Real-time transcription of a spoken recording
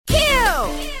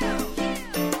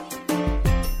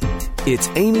It's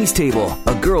Amy's Table,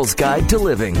 a girl's guide to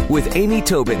living with Amy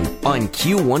Tobin on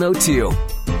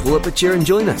Q102. Pull up a chair and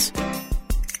join us.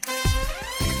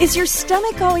 Is your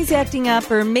stomach always acting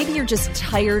up, or maybe you're just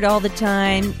tired all the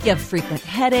time? You have frequent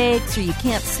headaches, or you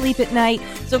can't sleep at night.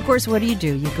 So, of course, what do?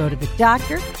 You go to the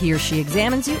doctor. He or she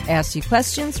examines you, asks you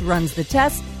questions, runs the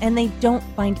test, and they don't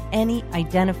find any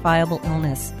identifiable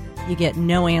illness. You get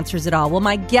no answers at all. Well,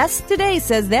 my guest today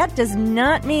says that does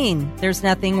not mean there's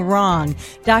nothing wrong.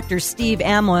 Dr. Steve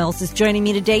Amoils is joining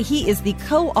me today. He is the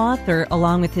co-author,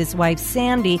 along with his wife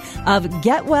Sandy, of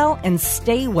Get Well and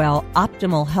Stay Well,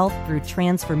 Optimal Health Through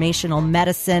Transformational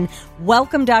Medicine.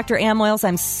 Welcome, Dr. Amoils.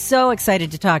 I'm so excited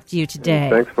to talk to you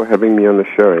today. Thanks for having me on the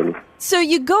show, Amy. So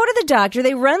you go to the doctor,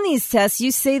 they run these tests,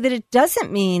 you say that it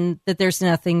doesn't mean that there's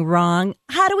nothing wrong.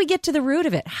 How do we get to the root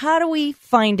of it? How do we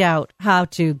find out how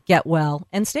to get well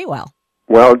and stay well?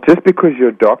 Well, just because your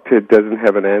doctor doesn't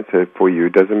have an answer for you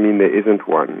doesn't mean there isn't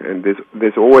one. And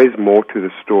there's always more to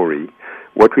the story.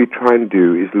 What we try and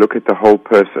do is look at the whole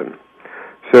person.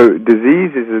 So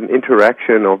disease is an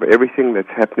interaction of everything that's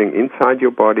happening inside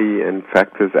your body and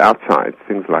factors outside,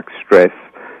 things like stress,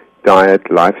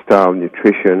 diet, lifestyle,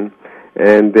 nutrition.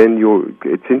 And then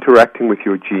it's interacting with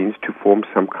your genes to form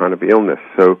some kind of illness.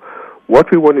 So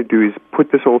what we want to do is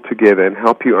put this all together and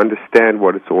help you understand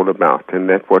what it's all about. And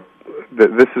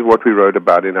this is what we wrote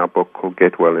about in our book called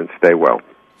Get Well and Stay Well.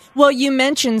 Well, you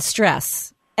mentioned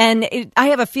stress. And I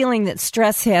have a feeling that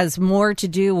stress has more to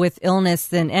do with illness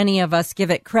than any of us give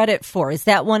it credit for. Is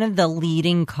that one of the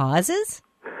leading causes?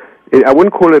 I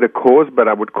wouldn't call it a cause, but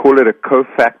I would call it a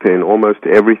cofactor in almost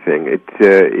everything.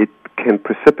 It can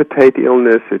precipitate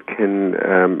illness. It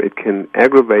can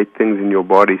aggravate things in your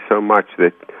body so much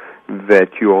that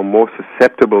you are more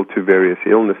susceptible to various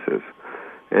illnesses.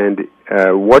 And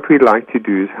what we like to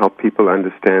do is help people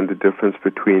understand the difference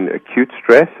between acute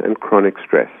stress and chronic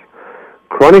stress.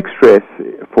 Chronic stress,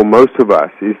 for most of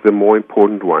us, is the more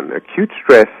important one. Acute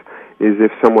stress is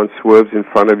if someone swerves in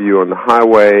front of you on the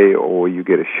highway or you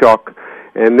get a shock,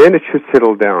 and then it should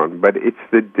settle down. But it's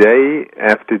the day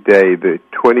after day, the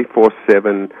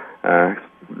 24/7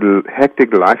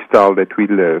 hectic lifestyle that we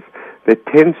live that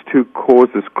tends to cause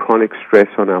this chronic stress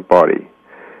on our body.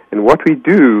 And what we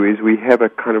do is we have a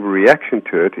kind of reaction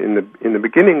to it. In the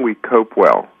beginning, we cope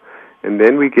well. And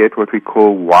then we get what we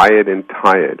call wired and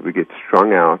tired. We get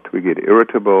strung out, we get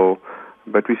irritable,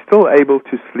 but we're still able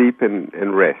to sleep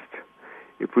and rest.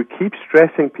 If we keep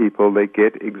stressing people, they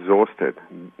get exhausted.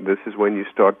 This is when you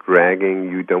start dragging,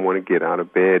 you don't want to get out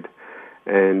of bed,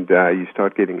 and you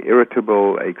start getting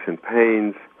irritable, aches and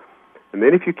pains. And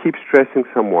then if you keep stressing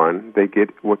someone, they get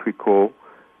what we call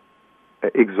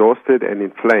exhausted and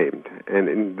inflamed. And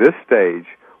in this stage,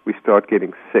 we start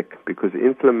getting sick because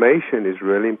inflammation is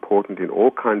really important in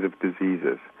all kinds of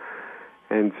diseases.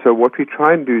 And so what we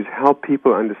try and do is help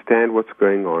people understand what's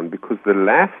going on, because the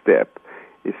last step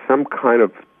is some kind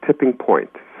of tipping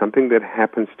point, something that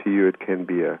happens to you. It can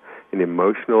be an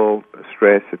emotional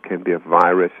stress, it can be a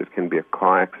virus, it can be a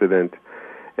car accident,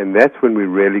 and that's when we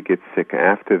really get sick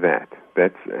after that.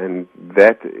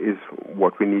 That is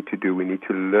what we need to do. We need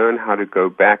to learn how to go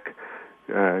back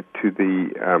to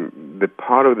the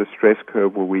part of the stress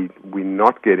curve where we're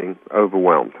not getting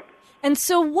overwhelmed. And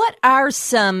so what are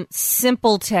some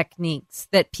simple techniques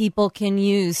that people can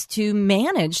use to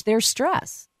manage their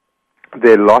stress?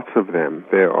 There are lots of them.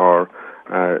 There are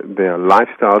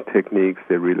lifestyle techniques,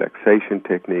 there are relaxation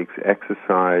techniques,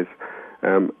 exercise.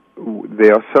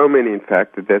 There are so many, in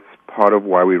fact, that's part of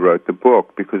why we wrote the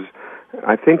book, because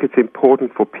I think it's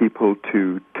important for people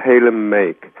to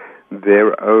tailor-make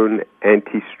their own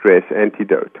anti-stress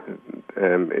antidote.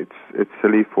 It's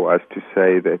silly for us to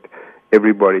say that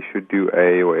everybody should do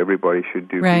A or everybody should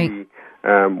do B.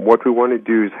 What we want to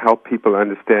do is help people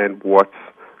understand what's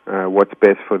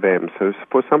best for them. So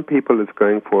for some people it's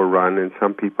going for a run, and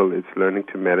some people it's learning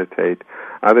to meditate.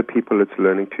 Other people it's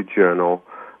learning to journal.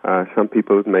 Some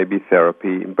people it may be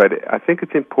therapy. But I think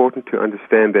it's important to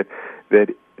understand that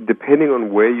depending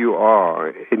on where you are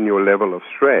in your level of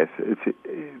stress,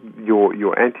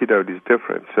 your antidote is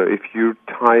different. So if you're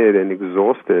tired and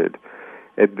exhausted,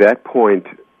 at that point,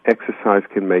 exercise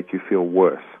can make you feel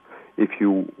worse. If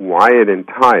you're wired and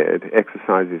tired,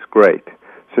 exercise is great.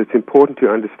 So it's important to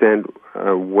understand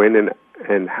when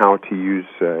and how to use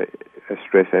a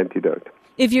stress antidote.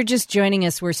 If you're just joining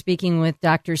us, we're speaking with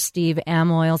Dr. Steve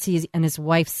Amoils. He and his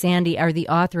wife, Sandy, are the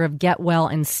author of Get Well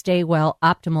and Stay Well,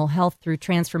 Optimal Health Through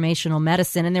Transformational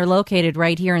Medicine, and they're located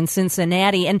right here in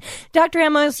Cincinnati. And Dr.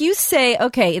 Amoils, you say,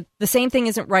 okay, the same thing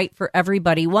isn't right for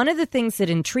everybody. One of the things that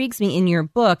intrigues me in your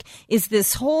book is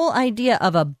this whole idea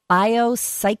of a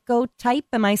biopsychotype.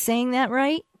 Am I saying that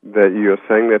right? That you're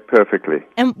saying that perfectly.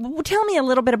 And tell me a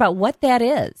little bit about what that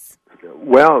is.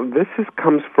 Well,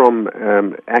 comes from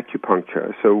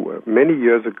acupuncture. So many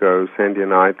years ago, Sandy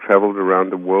and I traveled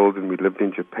around the world, and we lived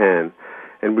in Japan.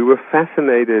 And we were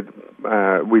fascinated.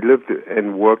 We lived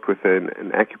and worked with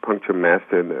an acupuncture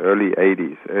master in the early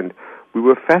 80s. And we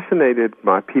were fascinated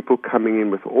by people coming in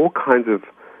with all kinds of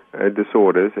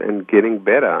disorders and getting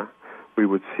better. We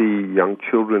would see young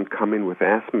children come in with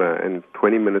asthma, and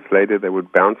 20 minutes later they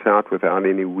would bounce out without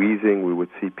any wheezing. We would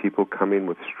see people come in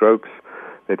with strokes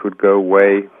that would go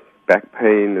away, back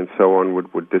pain and so on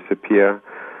would disappear.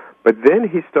 But then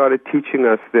he started teaching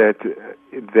us that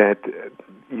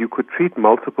you could treat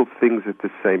multiple things at the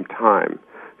same time.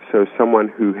 So someone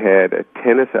who had a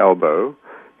tennis elbow,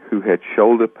 who had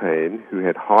shoulder pain, who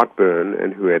had heartburn,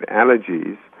 and who had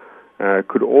allergies,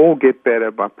 could all get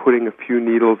better by putting a few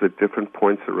needles at different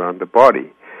points around the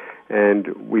body. And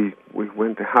we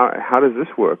went, how does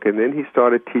this work? And then he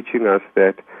started teaching us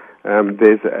that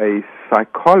there's a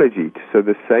psychology. So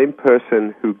the same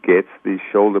person who gets the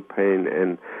shoulder pain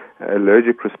and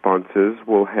allergic responses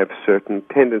will have certain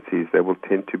tendencies. They will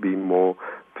tend to be more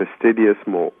fastidious,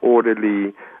 more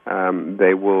orderly.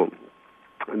 They will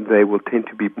tend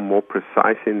to be more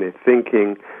precise in their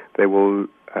thinking. They will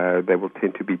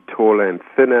tend to be taller and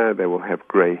thinner. They will have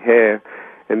gray hair.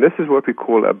 And this is what we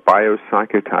call a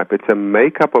biopsychotype. It's a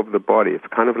makeup of the body. It's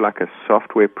kind of like a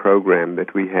software program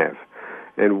that we have.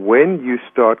 And when you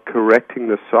start correcting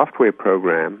the software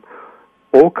program,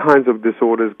 all kinds of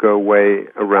disorders go away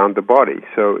around the body.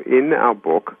 So in our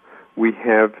book, we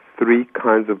have 3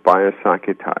 kinds of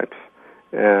biopsychotypes.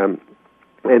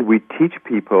 And we teach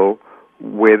people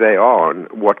where they are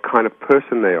and what kind of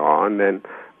person they are, and then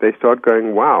they start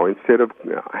going, wow, instead of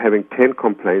having 10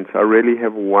 complaints, I really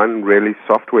have one really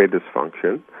software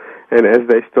dysfunction. And as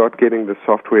they start getting the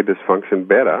software dysfunction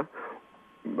better,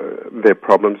 their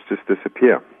problems just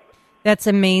disappear. That's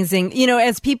amazing. You know,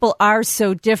 as people are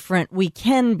so different, we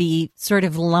can be sort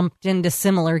of lumped into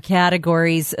similar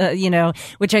categories,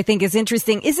 which I think is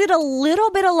interesting. Is it a little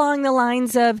bit along the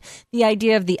lines of the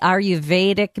idea of the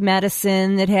Ayurvedic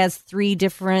medicine that has 3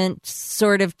 different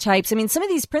sort of types? I mean, some of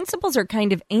these principles are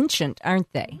kind of ancient,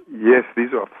 aren't they? Yes, these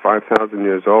are 5,000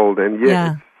 years old. And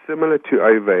yes, it's similar to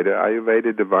Ayurveda.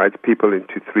 Ayurveda divides people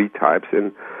into 3 types,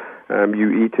 and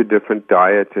you eat a different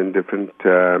diet and different...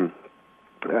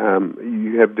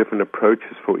 you have different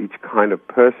approaches for each kind of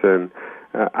person.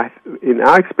 In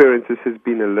our experience, this has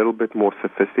been a little bit more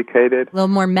sophisticated. A little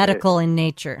more medical in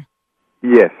nature.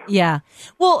 Yes. Yeah.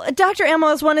 Well, Dr.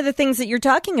 Amos, one of the things that you're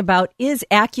talking about is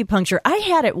acupuncture. I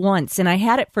had it once, and I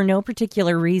had it for no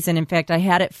particular reason. In fact, I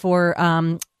had it for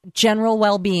general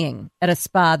well-being at a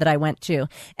spa that I went to,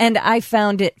 and I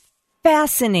found it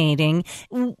fascinating.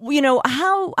 You know,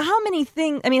 how many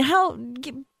things,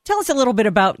 tell us a little bit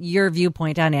about your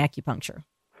viewpoint on acupuncture.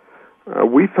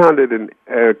 We found it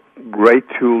a great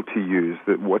tool to use.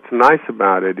 What's nice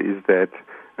about it is that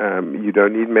you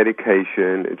don't need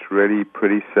medication. It's really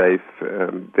pretty safe.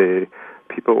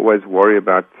 People always worry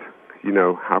about,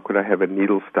 how could I have a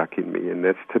needle stuck in me? And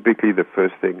that's typically the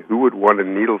first thing. Who would want a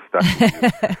needle stuck in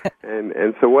you?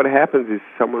 And so what happens is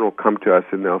someone will come to us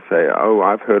and they'll say, oh,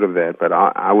 I've heard of that, but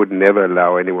I would never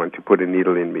allow anyone to put a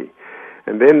needle in me.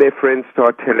 And then their friends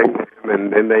start telling them,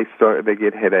 and then they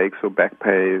get headaches or back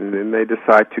pain, and then they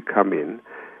decide to come in,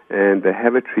 and they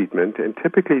have a treatment. And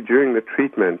typically during the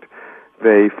treatment,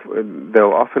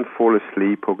 they'll often fall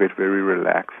asleep or get very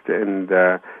relaxed, and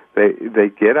they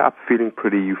get up feeling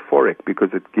pretty euphoric because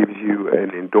it gives you an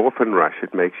endorphin rush.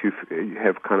 It makes you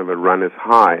have kind of a runner's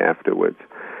high afterwards.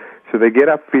 So they get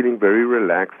up feeling very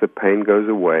relaxed. The pain goes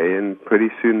away, and pretty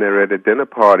soon they're at a dinner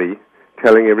party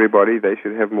telling everybody they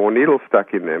should have more needles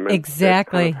stuck in them. And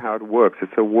exactly. That's kind of how it works.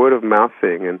 It's a word-of-mouth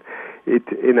thing. And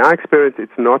in our experience,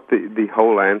 it's not the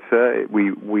whole answer.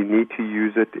 We need to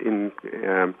use it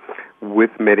with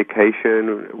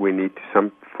medication. We need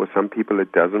for some people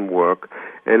it doesn't work.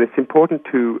 And it's important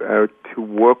to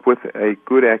work with a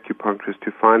good acupuncturist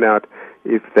to find out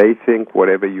if they think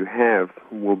whatever you have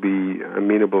will be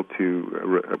amenable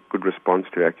to a good response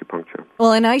to acupuncture.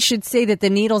 Well, and I should say that the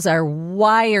needles are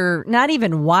not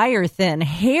even wire thin,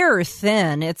 hair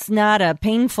thin. It's not a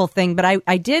painful thing, but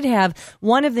I did have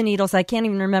one of the needles. I can't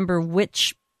even remember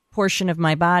which portion of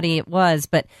my body it was,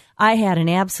 but I had an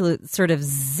absolute sort of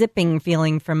zipping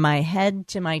feeling from my head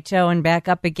to my toe and back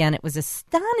up again. It was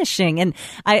astonishing. And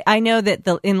I know that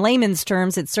in layman's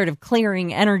terms, it's sort of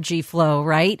clearing energy flow,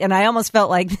 right? And I almost felt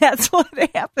like that's what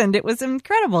happened. It was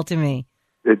incredible to me.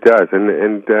 It does.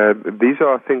 And these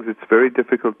are things that's very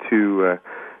difficult to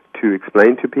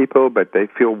explain to people, but they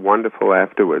feel wonderful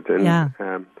afterwards. And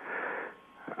yeah.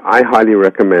 I highly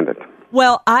recommend it.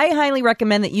 Well, I highly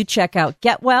recommend that you check out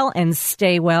Get Well and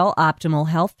Stay Well, Optimal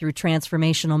Health Through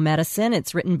Transformational Medicine.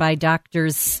 It's written by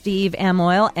Doctors Steve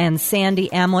Amoil and Sandy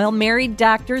Amoil, married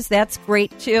doctors. That's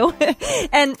great, too.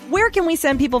 And where can we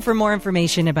send people for more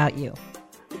information about you?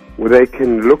 Well, they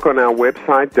can look on our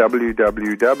website,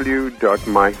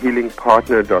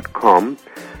 www.myhealingpartner.com.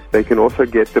 They can also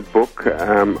get the book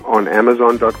on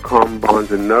Amazon.com,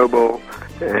 Barnes & Noble,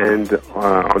 and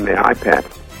on their iPad.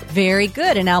 Very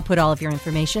good. And I'll put all of your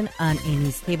information on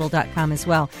amystable.com as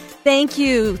well. Thank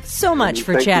you so much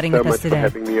for chatting with us today.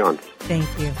 Thank you so much for having me on.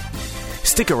 Thank you.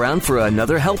 Stick around for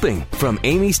another helping from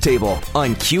Amy's Table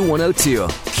on Q102.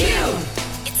 Q!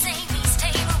 It's Amy's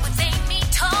Table with Amy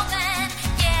Tobin,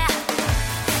 yeah.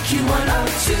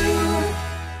 Q102.